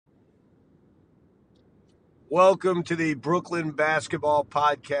Welcome to the Brooklyn Basketball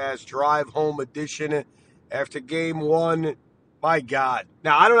Podcast Drive Home Edition after Game 1. My God.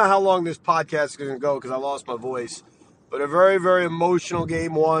 Now, I don't know how long this podcast is going to go because I lost my voice, but a very, very emotional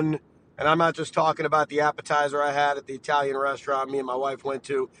Game 1. And I'm not just talking about the appetizer I had at the Italian restaurant me and my wife went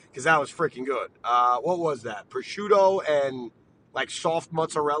to because that was freaking good. What was that? Prosciutto and like soft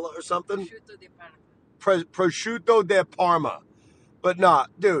mozzarella or something? Prosciutto di Parma. Prosciutto de Parma. But nah,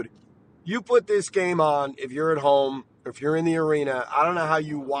 dude. You put this game on if you're at home, if you're in the arena. I don't know how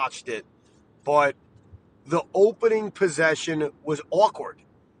you watched it, but the opening possession was awkward,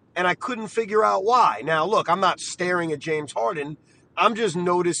 and I couldn't figure out why. Now, look, I'm not staring at James Harden. I'm just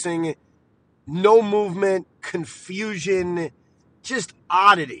noticing no movement, confusion, just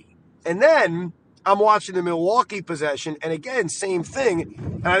oddity. And then I'm watching the Milwaukee possession, and again, same thing.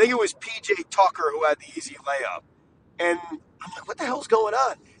 And I think it was P.J. Tucker who had the easy layup. And I'm like, what the hell's going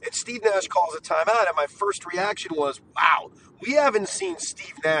on? And Steve Nash calls a timeout, and my first reaction was, wow, we haven't seen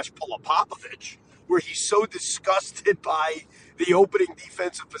Steve Nash pull a Popovich, where he's so disgusted by the opening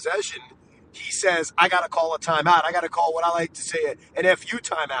defensive possession. He says, I got to call a timeout. I got to call what I like to say an FU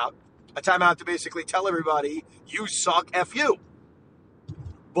timeout, a timeout to basically tell everybody, you suck, FU.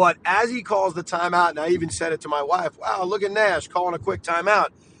 But as he calls the timeout, and I even said it to my wife, wow, look at Nash calling a quick timeout.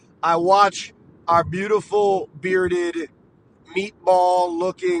 I watch our beautiful, bearded,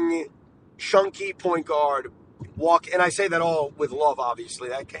 meatball-looking, chunky point guard walk, and I say that all with love, obviously.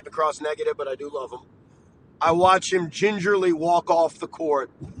 That came across negative, but I do love him. I watch him gingerly walk off the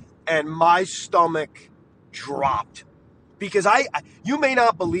court, and my stomach dropped. Because you may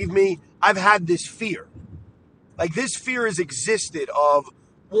not believe me, I've had this fear. Like, this fear has existed of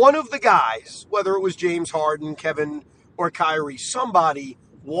one of the guys, whether it was James Harden, Kevin, or Kyrie, somebody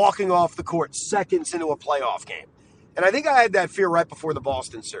walking off the court seconds into a playoff game. And I think I had that fear right before the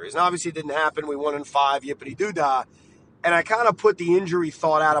Boston series. And obviously it didn't happen. We won in 5, yippity-doo-dah. And I kind of put the injury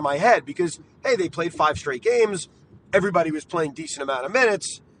thought out of my head because, hey, they played 5 straight games. Everybody was playing decent amount of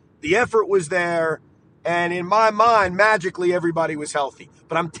minutes. The effort was there. And in my mind, magically, everybody was healthy.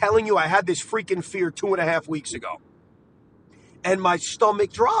 But I'm telling you, I had this freaking fear 2.5 weeks ago. And my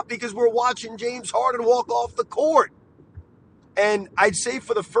stomach dropped because we're watching James Harden walk off the court. And I'd say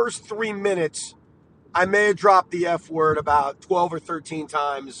for the first 3 minutes, I may have dropped the F word about 12 or 13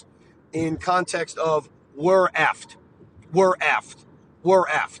 times in context of we're effed, we're effed, we're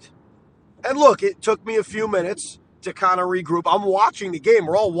effed. And look, it took me a few minutes to kind of regroup. I'm watching the game.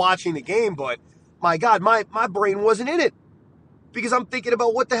 We're all watching the game, but my God, my brain wasn't in it because I'm thinking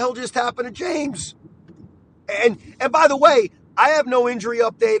about what the hell just happened to James. And by the way, I have no injury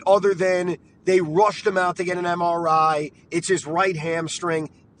update other than they rushed him out to get an MRI. It's his right hamstring.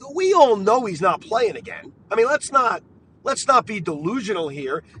 We all know he's not playing again. I mean, let's not be delusional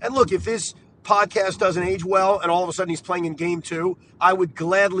here. And look, if this podcast doesn't age well and all of a sudden he's playing in game 2, I would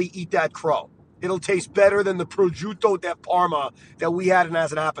gladly eat that crow. It'll taste better than the prosciutto de Parma that we had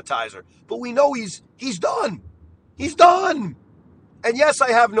as an appetizer. But we know he's done. He's done. And yes, I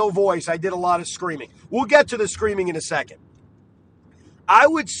have no voice. I did a lot of screaming. We'll get to the screaming in a second. I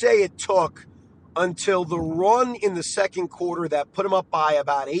would say it took until the run in the second quarter that put him up by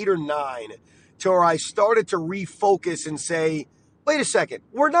about 8 or 9 to where I started to refocus and say, wait a second,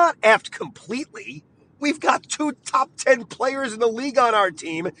 we're not effed completely. We've got 2 top 10 players in the league on our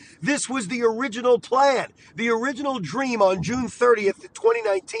team. This was the original plan. The original dream on June 30th,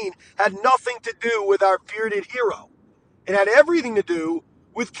 2019 had nothing to do with our bearded hero. It had everything to do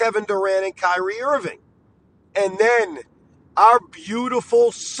with Kevin Durant and Kyrie Irving. And then our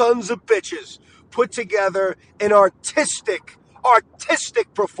beautiful sons of bitches put together an artistic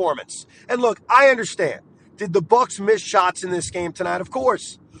performance. And look, I understand. Did the Bucks miss shots in this game tonight? Of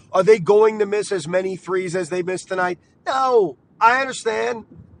course. Are they going to miss as many threes as they missed tonight? No. I understand.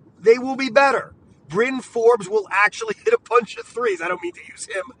 They will be better. Bryn Forbes will actually hit a bunch of threes. I don't mean to use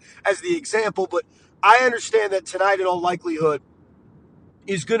him as the example, but I understand that tonight in all likelihood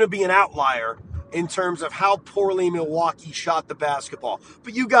is going to be an outlier in terms of how poorly Milwaukee shot the basketball.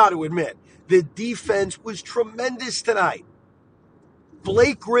 But you got to admit, the defense was tremendous tonight.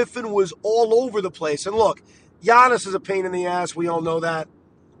 Blake Griffin was all over the place. And look, Giannis is a pain in the ass. We all know that.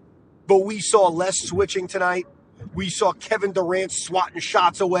 But we saw less switching tonight. We saw Kevin Durant swatting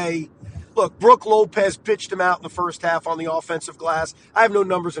shots away. Look, Brook Lopez pitched him out in the first half on the offensive glass. I have no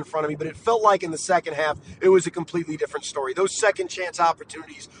numbers in front of me, but it felt like in the second half, it was a completely different story. Those second chance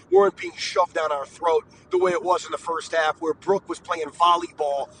opportunities weren't being shoved down our throat the way it was in the first half, where Brook was playing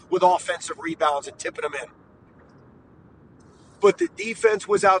volleyball with offensive rebounds and tipping them in. But the defense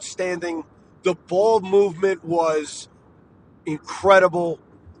was outstanding. The ball movement was incredible.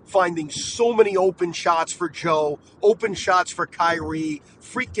 finding so many open shots for Joe, open shots for Kyrie.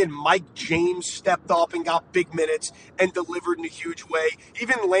 Freaking Mike James stepped up and got big minutes and delivered in a huge way.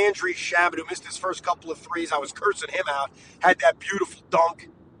 Even Landry Shamet, who missed his first couple of threes, I was cursing him out, had that beautiful dunk.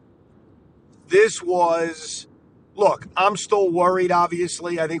 This was, look, I'm still worried,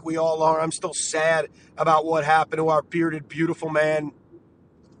 obviously. I think we all are. I'm still sad about what happened to our bearded, beautiful man.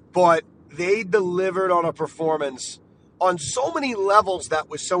 But they delivered on a performance on so many levels that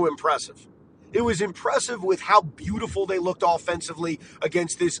was so impressive. It was impressive with how beautiful they looked offensively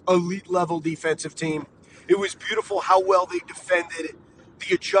against this elite level defensive team. It was beautiful how well they defended,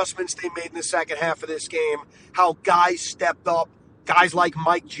 the adjustments they made in the second half of this game, how guys stepped up, guys like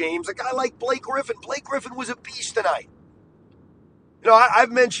Mike James, a guy like Blake Griffin. Blake Griffin was a beast tonight. You know,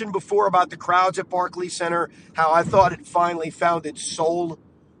 I've mentioned before about the crowds at Barclays Center, how I thought it finally found its soul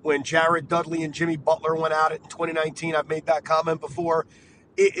when Jared Dudley and Jimmy Butler went at it in 2019. I've made that comment before.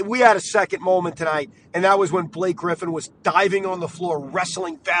 We had a second moment tonight, and that was when Blake Griffin was diving on the floor,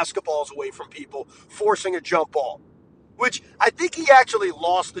 wrestling basketballs away from people, forcing a jump ball, which I think he actually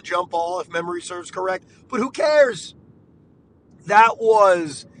lost the jump ball, if memory serves correct, but who cares? That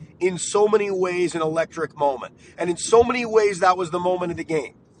was, in so many ways, an electric moment, and in so many ways, that was the moment of the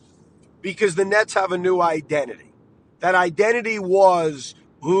game, because the Nets have a new identity. That identity was,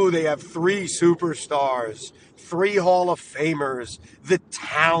 they have 3 superstars, 3 Hall of Famers, the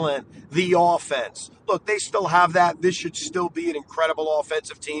talent, the offense. Look, they still have that. This should still be an incredible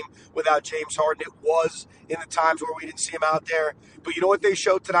offensive team without James Harden. It was in the times where we didn't see him out there. But you know what they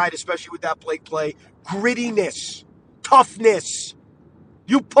showed tonight, especially with that Blake play? Grittiness, toughness.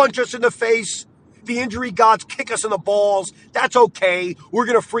 You punch us in the face, the injury gods kick us in the balls. That's okay. We're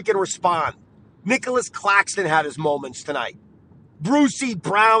going to freaking respond. Nicholas Claxton had his moments tonight. Brucey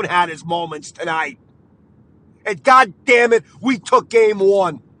Brown had his moments tonight. And God damn it, we took game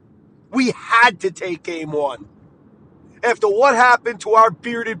 1. We had to take game 1. After what happened to our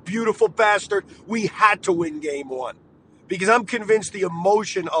bearded, beautiful bastard, we had to win game 1. Because I'm convinced the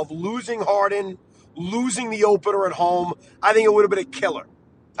emotion of losing Harden, losing the opener at home, I think it would have been a killer.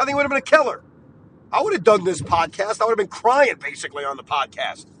 I would have done this podcast. I would have been crying, basically, on the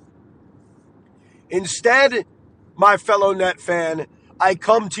podcast. Instead, my fellow Net fan, I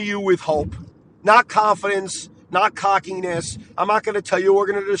come to you with hope. Not confidence, not cockiness. I'm not going to tell you we're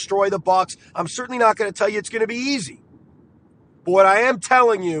going to destroy the Bucks. I'm certainly not going to tell you it's going to be easy. But what I am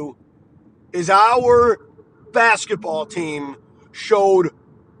telling you is our basketball team showed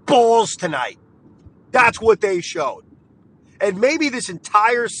balls tonight. That's what they showed. And maybe this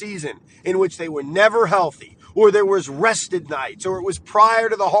entire season in which they were never healthy, or there was rested nights, or it was prior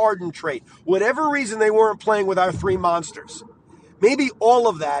to the Harden trade, whatever reason they weren't playing with our 3 monsters, maybe all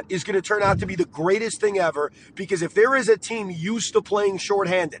of that is going to turn out to be the greatest thing ever, because if there is a team used to playing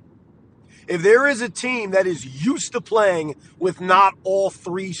shorthanded, if there is a team that is used to playing with not all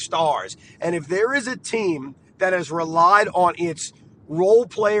 3 stars, and if there is a team that has relied on its role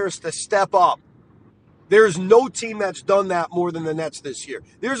players to step up, there's no team that's done that more than the Nets this year.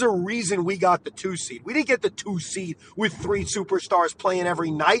 There's a reason we got the 2 seed. We didn't get the 2 seed with 3 superstars playing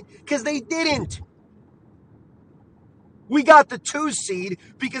every night, because they didn't. We got the 2 seed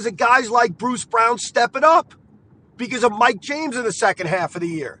because of guys like Bruce Brown stepping up, because of Mike James in the second half of the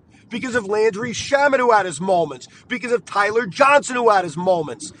year, because of Landry Shamet who had his moments, because of Tyler Johnson who had his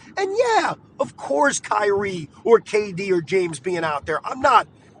moments. And yeah, of course Kyrie or KD or James being out there. I'm not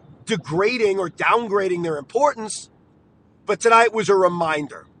degrading or downgrading their importance, but tonight was a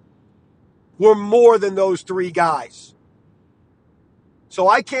reminder. We're more than those 3 guys. So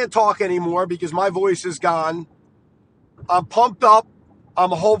I can't talk anymore because my voice is gone. I'm pumped up. I'm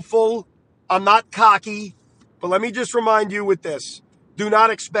hopeful. I'm not cocky. But let me just remind you with this. Do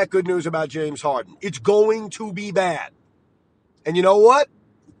not expect good news about James Harden. It's going to be bad. And you know what?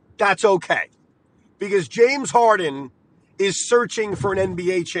 That's okay. Because James Harden is searching for an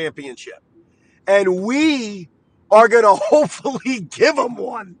NBA championship. And we are going to hopefully give him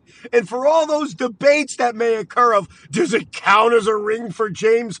one. And for all those debates that may occur of, does it count as a ring for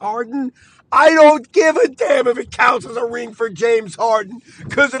James Harden? I don't give a damn if it counts as a ring for James Harden,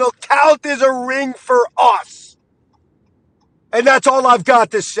 because it'll count as a ring for us. And that's all I've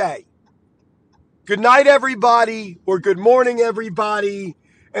got to say. Good night, everybody, or good morning, everybody.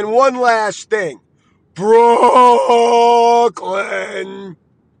 And one last thing. Brooklyn.